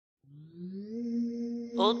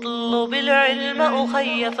اطلب العلم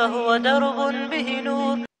أخي فهو درب به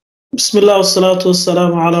نور. بسم الله والصلاة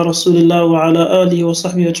والسلام على رسول الله وعلى آله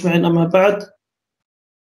وصحبه أجمعين أما بعد.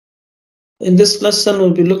 In this lesson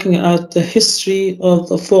we'll be looking at the history of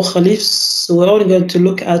the four Caliphs. So we're only going to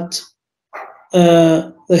look at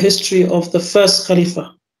the history of the first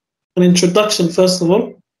Khalifa. An introduction first of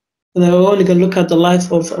all, and then we're only going to look at the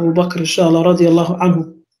life of Abubakr inshallah radiallahu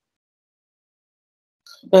anhu.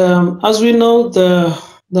 As we know, the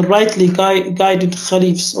rightly guided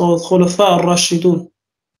Caliphs or Khulafa al-Rashidun.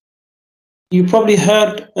 You probably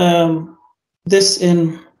heard this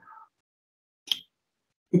in.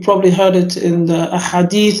 You probably heard it in the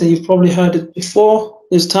Ahadith, and you've probably heard it before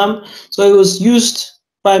this time. So it was used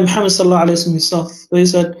by Muhammad sallallahu alaihi wasallam himself. So he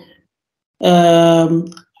said,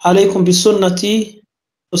 "Alaykum bi sunnati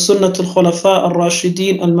wa sunnat al-khulafa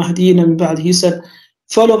al-rashidin al-mahdiyyin min ba'd." He said,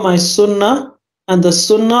 "Follow my sunnah and the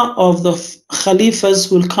sunnah of the Khalifas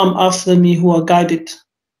will come after me who are guided."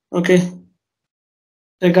 Okay,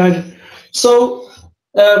 they're guided. So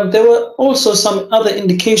there were also some other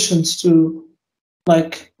indications to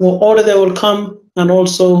like what order they will come and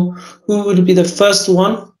also who will be the first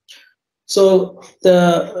one. So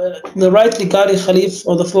the rightly guided Khalif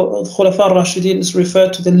or the Khulafa al-Rashidin is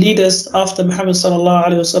referred to the leaders after Muhammad sallallahu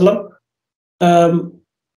alaihi wasallam.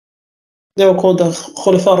 They were called the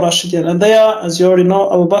Khulafa al-Rashidin, and they are, as you already know,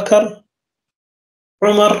 Abubakr,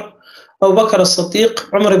 Umar, Abubakr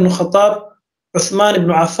as-Siddiq, Umar ibn Khattab, Uthman ibn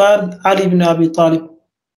Affan, Ali ibn Abi Talib.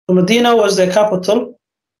 So Medina was their capital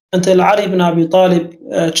until Ali ibn Abi Talib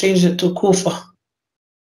changed it to Kufa.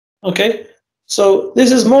 Okay, so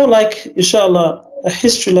this is more like, inshallah, a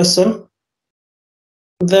history lesson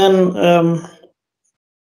than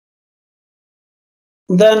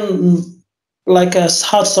like a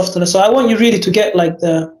hard software. So I want you really to get like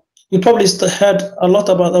you probably heard a lot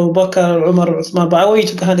about Abu Bakr, Umar, Uthman, but I want you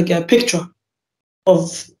to kind of get a picture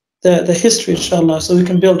of the history, inshallah, so we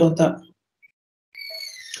can build on that.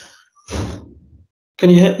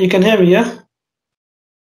 You can hear me, yeah?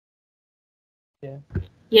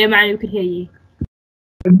 Yeah, man, we can hear you.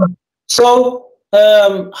 So,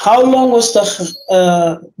 how long was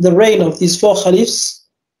the reign of these four Caliphs?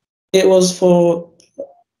 It was for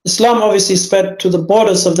Islam obviously spread to the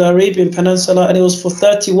borders of the Arabian Peninsula, and it was for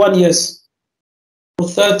 31 years. For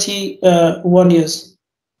 31 years.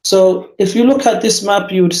 So, if you look at this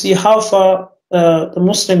map, you would see how far the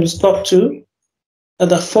Muslims got to.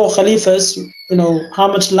 The four Khalifas, how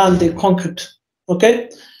much land they conquered. Okay,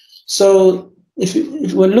 so if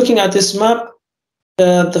we're looking at this map,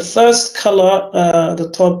 the first color at the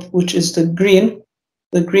top, which is the green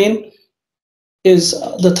is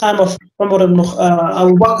the time of Umar ibn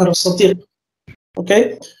Abu Bakr as-Siddiq.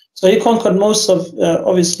 Okay, so he conquered most of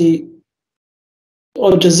obviously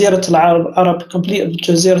all Jazirat al-Arab, complete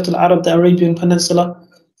Jazirat al-Arab, the Arabian Peninsula,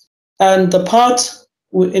 and the part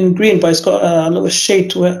in green, but it's got a little shade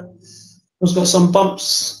to it. It's got some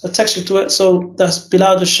bumps, a texture to it. So that's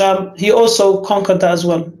Bilad al-Sham. He also conquered that as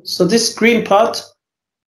well. So this green part,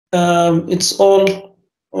 it's all,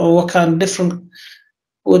 what kind of different,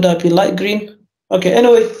 would that be light green? Okay,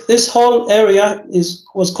 anyway, this whole area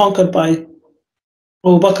was conquered by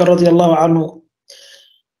Abu Bakr radiallahu anhu.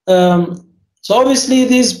 So obviously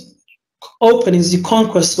these openings, the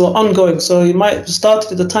conquests were ongoing. So it might have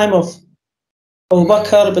started at the time of Abu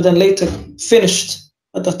Bakr, but then later finished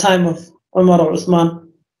at the time of Umar or Uthman.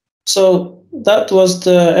 So that was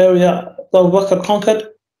the area Abu Bakr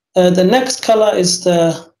conquered. The next color is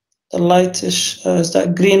the lightish, is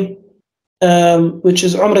that green, which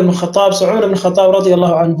is Umar ibn Khattab. So Umar ibn Khattab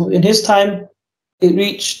radiallahu anhu, in his time, it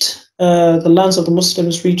reached, the lands of the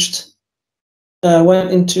Muslims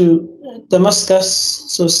went into Damascus,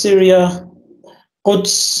 so Syria,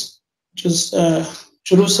 Quds, which is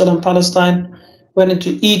Jerusalem, Palestine, went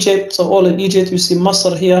into Egypt, so all in Egypt, you see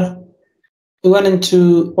Masr here. We went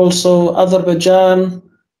into also Azerbaijan,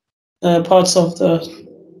 parts of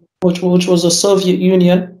which was the Soviet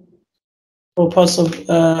Union, or parts of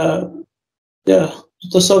the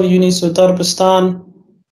Soviet Union, so Darbistan,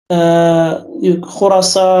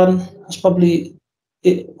 Khorasan. It's probably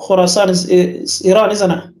Khorasan is Iran,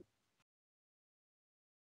 isn't it?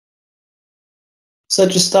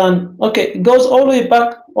 Sajistan. Okay, it goes all the way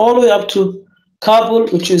back, all the way up to Kabul,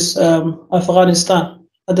 which is Afghanistan,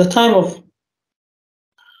 at the time of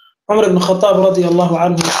Umar ibn Khattab radiallahu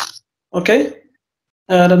anhu. Okay,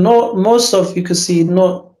 most of you can see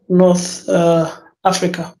North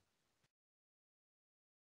Africa,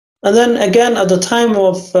 and then again at the time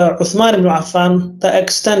of Uthman ibn Affan, that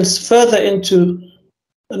extends further into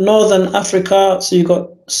northern Africa. So you got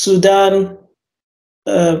Sudan,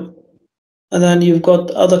 and then you've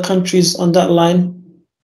got other countries on that line.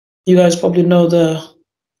 You guys probably know the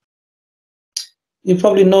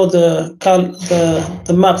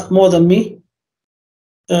map more than me.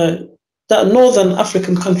 That northern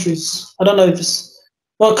African countries. I don't know if it's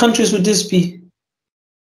what countries would this be?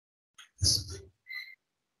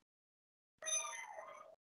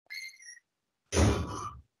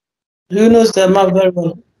 Who knows the map very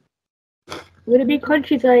well? Would it be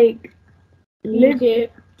countries like Libya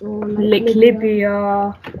or like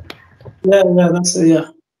Libya? Yeah, that's it.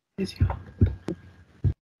 Yeah.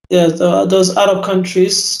 Yeah, those Arab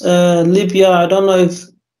countries, Libya. I don't know if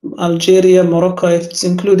Algeria, Morocco, if it's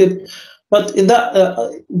included, but in that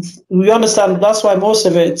we understand that's why most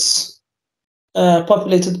of it's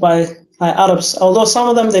populated by Arabs. Although some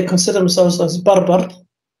of them they consider themselves as Berber,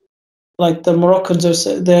 like the Moroccans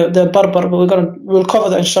they're Berber, but we'll cover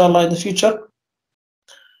that inshallah in the future.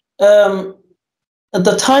 At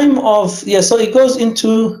the time of so it goes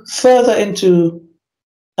into further into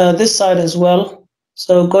this side as well.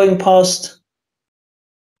 So going past,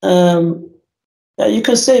 you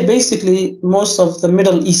can say basically most of the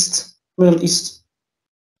Middle East.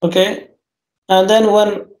 Okay, and then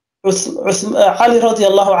when Ali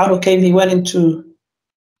radiallahu anhu came, he went into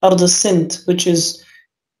Ard al-Sind, which is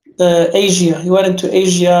Asia. He went into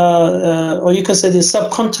Asia, or you can say the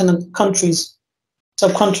subcontinent countries,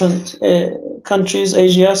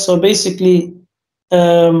 Asia. So basically,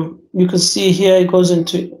 you can see here it goes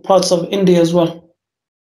into parts of India as well.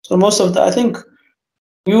 So most of that, I think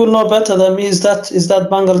you will know better than me. Is that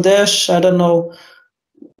Bangladesh? I don't know.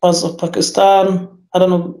 Parts of Pakistan. I don't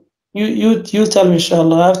know. You tell me,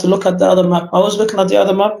 inshallah. I have to look at the other map. I was looking at the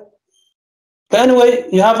other map. But anyway,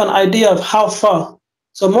 you have an idea of how far.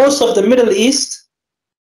 So most of the Middle East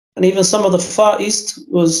and even some of the Far East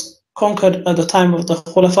was conquered at the time of the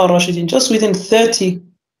Khulafa Rashidin, just within 30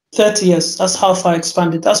 years. That's how far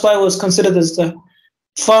expanded. That's why it was considered as the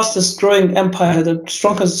fastest growing empire, the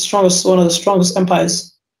strongest, one of the strongest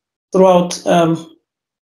empires throughout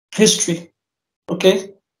history.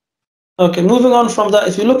 Okay, moving on from that,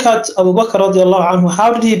 if you look at Abu Bakr radiallahu anhu,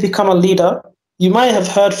 how did he become a leader? You might have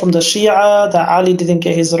heard from the Shia that Ali didn't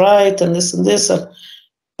get his right and this and this,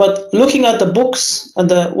 but looking at the books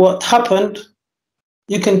and what happened,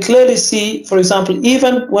 you can clearly see, for example,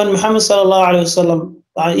 even when Muhammad sallallahu alaihi wasallam,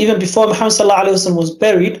 even before Muhammad sallallahu alaihi wasallam was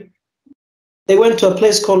buried, they went to a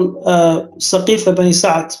place called Saqifa Bani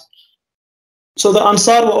Sa'ad. So the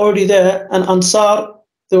Ansar were already there, and Ansar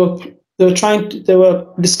they were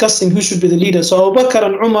discussing who should be the leader. So Abu Bakr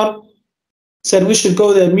and Umar said we should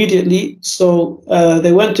go there immediately. So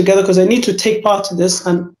they went together because they need to take part in this.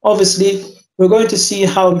 And obviously, we're going to see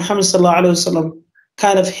how Muhammad sallallahu alaihi wasallam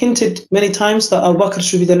kind of hinted many times that Abu Bakr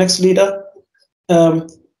should be the next leader.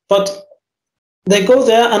 But they go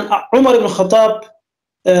there, and Umar ibn Khattab,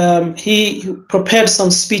 he prepared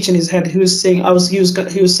some speech in his head. He was saying, I'm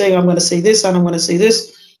going to say this and I'm going to say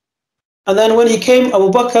this. And then when he came,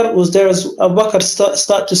 Abu Bakr was there. As Abu Bakr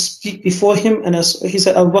started to speak before him, and as he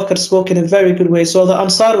said, Abu Bakr spoke in a very good way. So the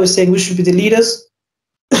Ansar was saying we should be the leaders.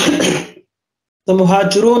 The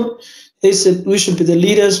Muhajirun, they said we should be the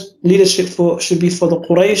leaders. Leadership should be for the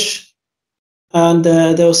Quraysh. And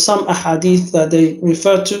there was some ahadith that they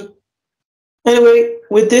referred to. Anyway,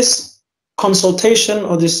 with this consultation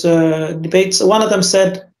or this debate, so one of them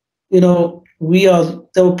said, they were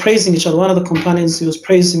praising each other. One of the companions, he was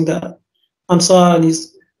praising the Ansar,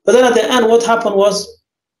 but then at the end, what happened was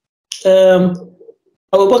Abu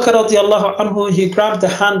Bakr radiallahu anhu, he grabbed the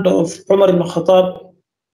hand of Umar ibn Khattab,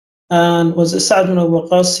 and was it Sa'd ibn Abu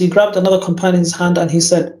Waqqas? He grabbed another companion's hand and he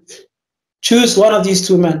said, choose one of these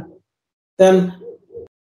two men. Then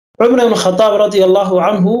Umar ibn Khattab radiallahu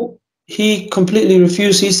anhu, he completely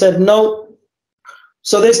refused. He said no.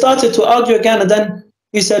 So they started to argue again, and then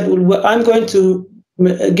he said, I'm going to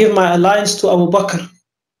give my alliance to Abu Bakr.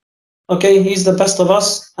 Okay, he's the best of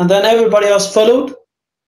us. And then everybody else followed,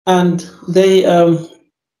 and they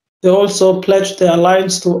also pledged their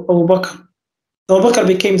alliance to Abu Bakr. Abu Bakr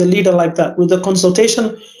became the leader like that, with the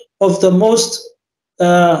consultation of the most,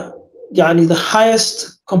 the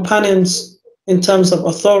highest companions in terms of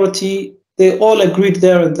authority. They all agreed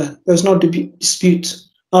there and then. There's no dispute.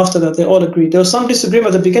 After that, they all agreed. There was some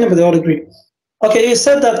disagreement at the beginning, but they all agreed. Okay, it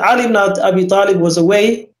said that Ali ibn Abi Talib was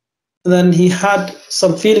away, and then he had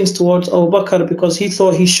some feelings towards Abu Bakr because he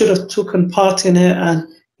thought he should have taken part in it, and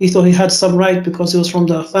he thought he had some right because he was from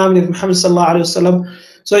the family of Muhammad sallallahu alaihi wasallam.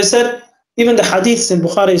 So he said, even the hadith in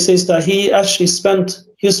Bukhari says that he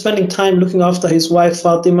was spending time looking after his wife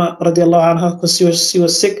Fatima radiallahu anha because she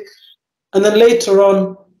was sick. And then later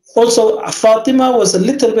on, Also, Fatima was a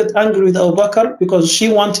little bit angry with Abu Bakr because she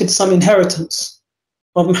wanted some inheritance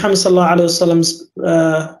of Muhammad sallallahu alaihi wasallam's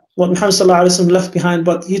what Muhammad sallallahu alaihi wasallam left behind.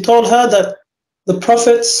 But he told her that the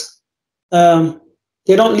prophets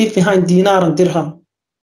they don't leave behind dinar and dirham.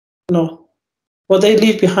 No, what they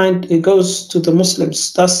leave behind, it goes to the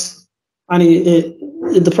Muslims. That's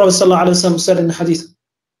the Prophet sallallahu alaihi wasallam said in the hadith.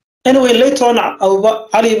 Anyway, later on,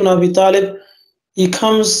 Ali ibn Abi Talib, he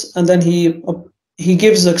comes and then he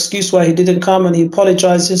gives the excuse why he didn't come, and he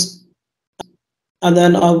apologizes. And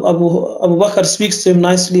then Abu Bakr speaks to him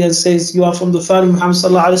nicely and says, "You are from the family of Muhammad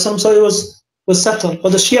sallallahu alaihi wasallam." So it was settled.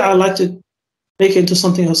 But the Shia like to make it into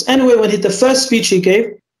something else. Anyway, when the first speech he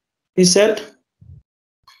gave, he said,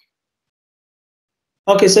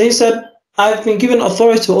 "Okay, so he said, I've been given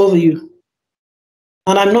authority over you,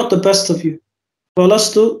 and I'm not the best of you.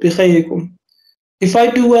 If I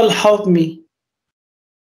do well, help me.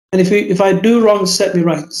 And if I do wrong, set me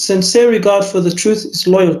right. Sincere regard for the truth is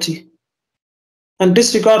loyalty, and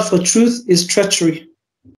disregard for truth is treachery.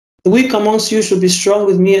 The weak amongst you should be strong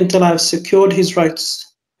with me until I have secured his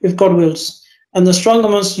rights, if God wills. And the strong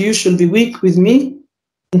amongst you should be weak with me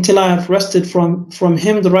until I have wrested from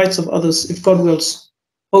him the rights of others, if God wills.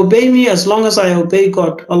 Obey me as long as I obey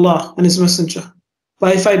God, Allah, and His Messenger.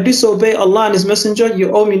 But if I disobey Allah and His Messenger,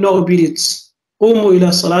 you owe me no obedience. قُومُوا إِلَى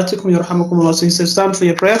صَلَاتِكُمْ يَرْحَمُكُمُ اللَّهُ. So he says, stand for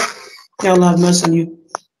your prayer. May Allah have mercy on you.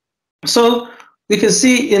 So we can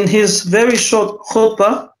see in his very short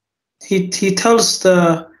khutbah, he tells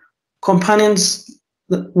the companions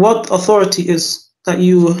what authority is, that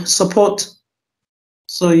you support.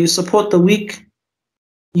 So you support the weak,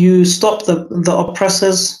 you stop the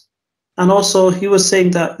oppressors, and also he was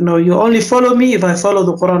saying that you only follow me if I follow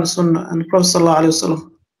the Quran and Sunnah and the Prophet sallallahu alaihi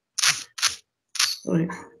wasallam. Sorry.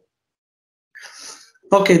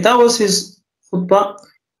 Okay, that was his khutbah.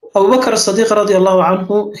 Abubakr Assadiiq radiallahu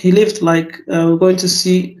anhu, he lived like we're going to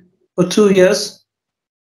see for 2 years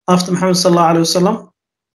after Muhammad sallallahu alaihi wasallam.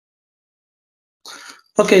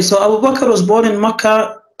 Okay, so Abu Bakr was born in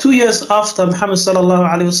Makkah 2 years after Muhammad sallallahu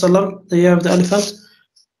alaihi wasallam, the year of the elephant.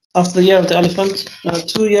 After the year of the elephant,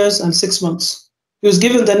 2 years and 6 months. He was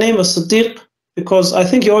given the name of Siddiq because I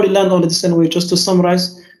think you already learned all of this anyway. Just to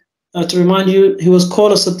summarize, to remind you, he was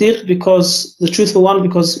called a Siddiq because the truthful one,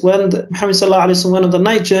 because when Muhammad sallallahu alaihi wasallam went on the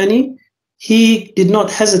night journey, he did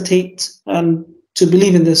not hesitate to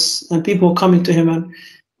believe in this, and people were coming to him, and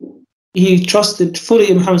he trusted fully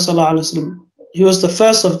in Muhammad sallallahu alaihi wasallam. He was the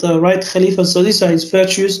first of the right Caliphs, so these are his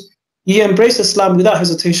virtues. He embraced Islam without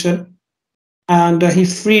hesitation, and he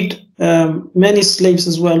freed many slaves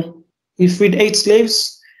as well. He freed 8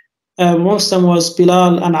 slaves. Amongst them was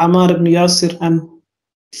Bilal and Ammar ibn Yasir, and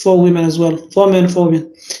 4 women as well, 4 men, 4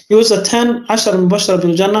 women. He was a 10 Ashar Mubashar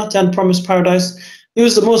bil Jannah, 10 promised paradise. He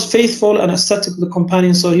was the most faithful and ascetic of the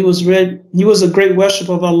companions, so he was a great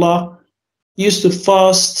worshipper of Allah. He used to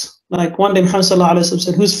fast. Like one day Muhammad sallallahu alaihi wasallam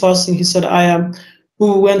said, "Who's fasting?" He said, "I am."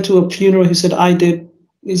 Who went to a funeral? He said, "I did."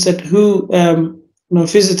 He said, "Who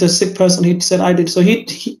visited a sick person?" He said, "I did." So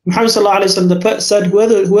Muhammad sallallahu alaihi wasallam said,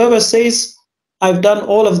 whoever says, "I've done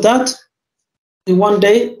all of that in one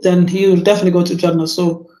day," then he will definitely go to Jannah.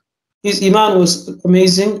 So his iman was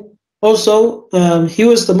amazing. Also, he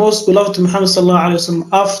was the most beloved to Muhammad sallallahu alaihi wasallam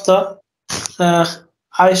after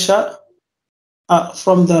Aisha.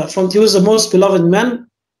 He was the most beloved man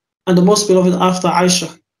and the most beloved after Aisha.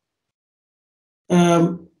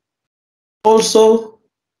 Also,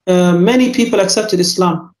 many people accepted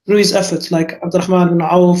Islam through his efforts, like Abdurrahman ibn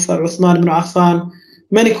Auf, Uthman ibn Affan.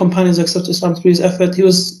 Many companions accepted Islam through his effort. He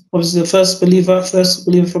was obviously the first believer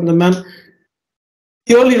from the men.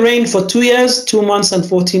 He only reigned for 2 years, 2 months, and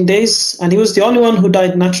 14 days, and he was the only one who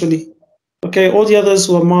died naturally. Okay, all the others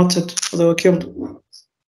were martyred, or they were killed.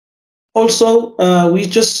 Also, we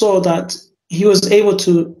just saw that he was able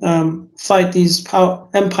to fight these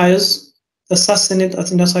empires, the Sassanid, I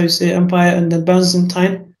think that's how you say empire, and the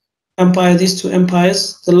Byzantine empire, these 2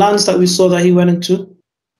 empires, the lands that we saw that he went into.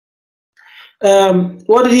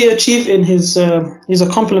 What did he achieve in his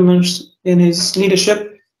accomplishments in his leadership?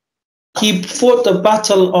 He fought the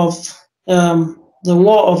battle of the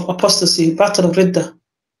war of apostasy, battle of Ridda.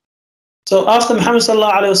 So after Muhammad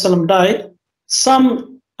sallallahu alaihi wasallam died,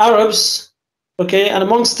 some Arabs, okay, and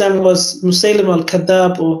amongst them was Musaylim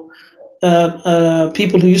al-Kadhab, or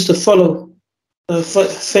people who used to follow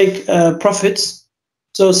fake prophets.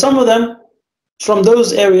 So some of them from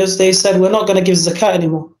those areas, they said, "We're not going to give zakat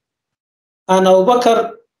anymore." And Abu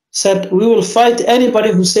Bakr said, "We will fight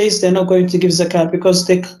anybody who says they're not going to give zakat, because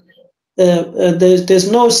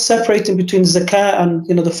there's no separating between zakat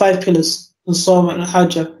and the 5 pillars and Sawm and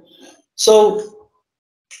Hajj." So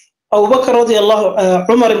Abu Bakr radiallahu,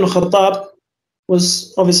 Umar ibn Khattab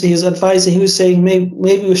was obviously his advisor. He was saying,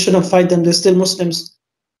 maybe we shouldn't fight them, they're still Muslims.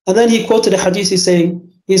 And then he quoted a hadith, he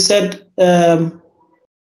said,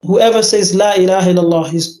 whoever says La ilaha illallah,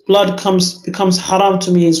 his blood becomes haram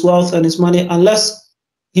to me, his wealth and his money, unless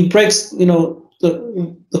he breaks,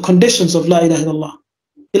 the conditions of La ilaha illallah.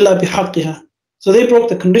 Illa bihaqqiha. So they broke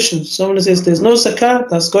the conditions. Someone says there's no zakah,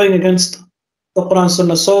 that's going against the Quran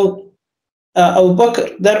Sunnah. So Abu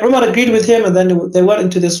Bakr, then Umar agreed with him, and then they went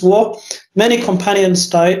into this war. Many companions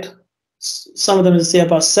died. Some of them say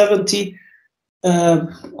about 70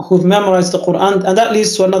 who've memorized the Quran, and that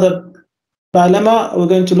leads to another dilemma. We're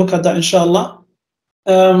going to look at that inshallah.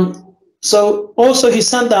 So also he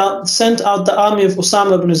sent out the army of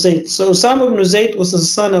Usama ibn Zayd. So Usama ibn Zayd was the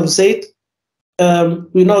son of Zayd.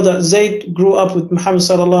 We know that Zayd grew up with Muhammad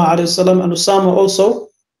sallallahu alaihi wasallam, and Usama also.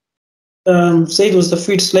 Zayd was the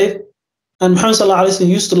freed slave, and Muhammad sallallahu alaihi wasallam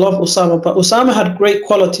used to love Usama, but Usama had great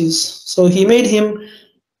qualities. So he made him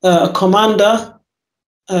a commander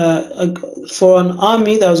for an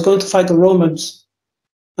army that was going to fight the Romans.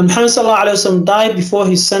 And Muhammad sallallahu alaihi wasallam died before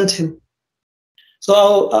he sent him.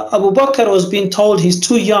 So Abu Bakr was being told he's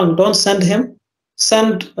too young, don't send him.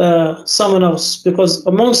 Send someone else, because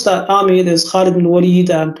amongst that army there's Khalid bin Walid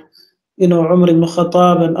and Umar ibn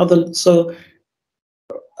Khattab and others. So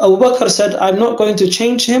Abu Bakr said, I'm not going to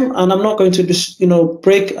change him, and I'm not going to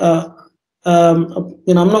break I'm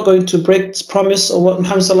not going to break this promise or what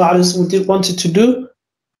Muhammad sallallahu alaihi wasallam wanted to do.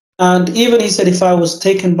 And even he said, if I was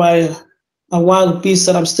taken by a wild beast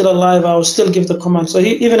that I'm still alive, I will still give the command. So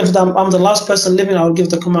even if I'm the last person living, I will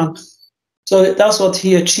give the command. So that's what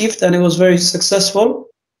he achieved, and it was very successful.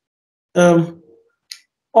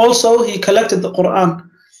 Also, he collected the Quran.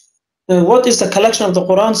 What is the collection of the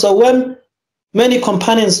Quran? So when many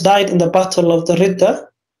companions died in the battle of the Ridda,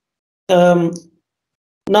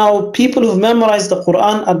 now people who've memorized the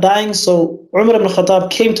Quran are dying. So Umar ibn Khattab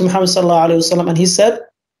came to Muhammad sallallahu alaihi wasallam, and he said,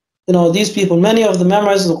 these people, many of the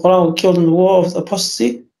memorizers of the Quran were killed in the war of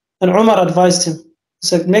apostasy. And Umar advised him. He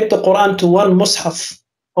said, make the Quran to one mushaf,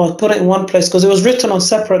 or put it in one place, because it was written on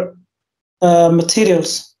separate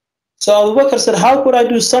materials. So Abu Bakr said, how could I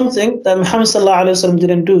do something that Muhammad sallallahu alaihi wasallam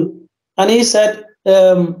didn't do? And he said,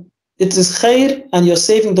 it is khair, and you're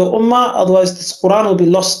saving the ummah, otherwise this Quran will be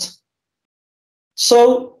lost.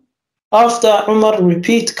 So after Umar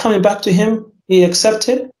coming back to him, he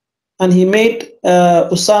accepted, and he made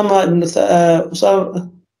Usama ibn Zayd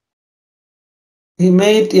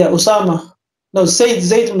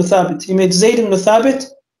ibn Thabit. He made Zayd ibn Thabit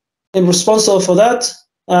responsible for that,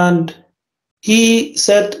 and he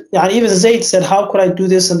said, even Zayd said, how could I do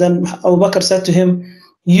this? And then Abu Bakr said to him,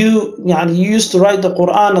 you used to write the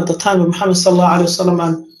Quran at the time of Muhammad sallallahu alaihi wasallam,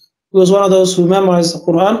 and he was one of those who memorized the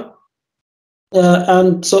Quran.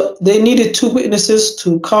 And so they needed two witnesses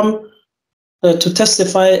to come to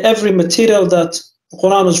testify every material that the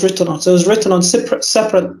Quran was written on. So it was written on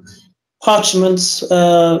separate parchments, it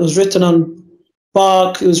was written on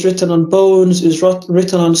bark, it was written on bones, it was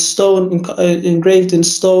written on stone, engraved in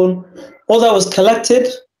stone. All that was collected,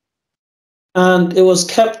 and it was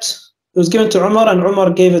kept. It was given to Umar, and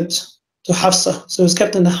Umar gave it to Hafsa. So it was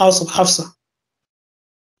kept in the house of Hafsa.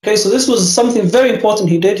 Okay, so this was something very important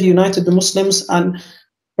he did. He united the Muslims and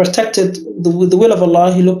protected the will of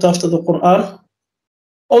Allah. He looked after the Quran.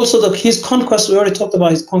 Also, his conquest, we already talked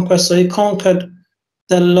about his conquest. So he conquered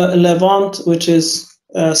the Levant, which is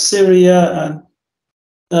Syria,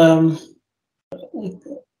 and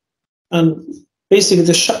basically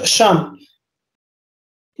the Sham.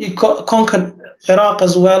 He conquered Iraq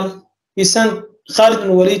as well. He sent Khalid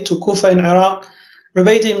bin Walid to Kufa in Iraq,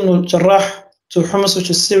 Ubayd ibn Jarrah to Homs, which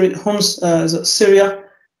is Syria,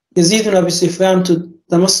 Yazid ibn Abi Sufyan to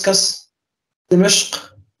Damascus, Dimashq,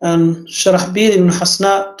 and Sharahbil ibn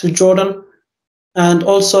Hasna to Jordan, and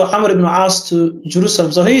also Amr ibn As to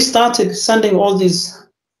Jerusalem. So he started sending all these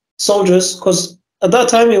soldiers, because at that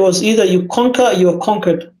time it was either you conquer or you are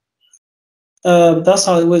conquered. That's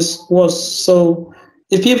how it was. So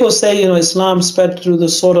if people say Islam spread through the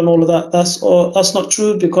sword and all of that, that's not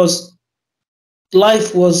true, because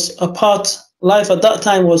life at that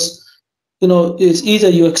time was, it's either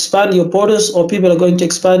you expand your borders or people are going to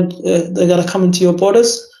expand, they're going to come into your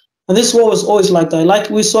borders. And this war was always like that, like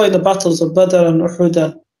we saw in the battles of Badr and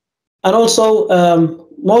Uhud. And also,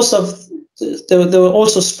 they were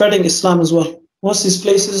also spreading Islam as well. Most of these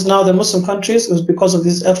places, now the Muslim countries, it was because of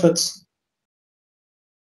these efforts.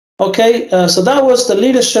 Okay, so that was the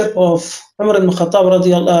leadership of Umar ibn Khattab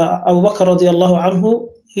Abu Bakr radiallahu anhu.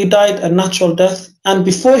 He died a natural death, and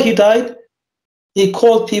before he died, he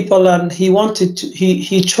called people and he wanted to,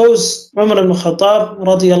 he chose Umar ibn Khattab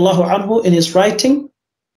radiallahu anhu in his writing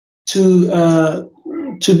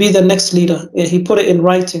to be the next leader. He put it in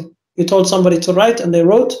writing. He told somebody to write, and they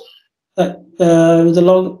wrote that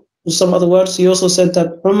with some other words. He also said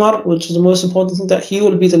that Umar, which is the most important thing, that he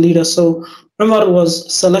will be the leader. So Umar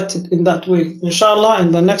was selected in that way. Inshallah,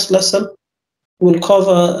 in the next lesson, we'll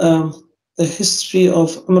cover the history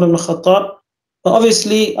of Umar ibn Khattab. But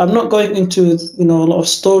obviously, I'm not going into a lot of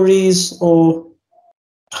stories or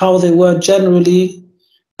how they were generally.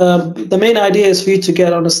 The main idea is for you to get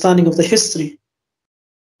an understanding of the history,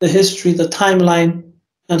 the timeline,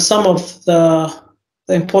 and some of the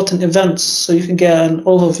important events, so you can get an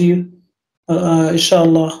overview,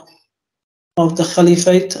 inshallah, of the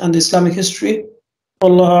Caliphate and Islamic history.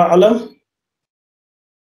 Wallahu a'lam.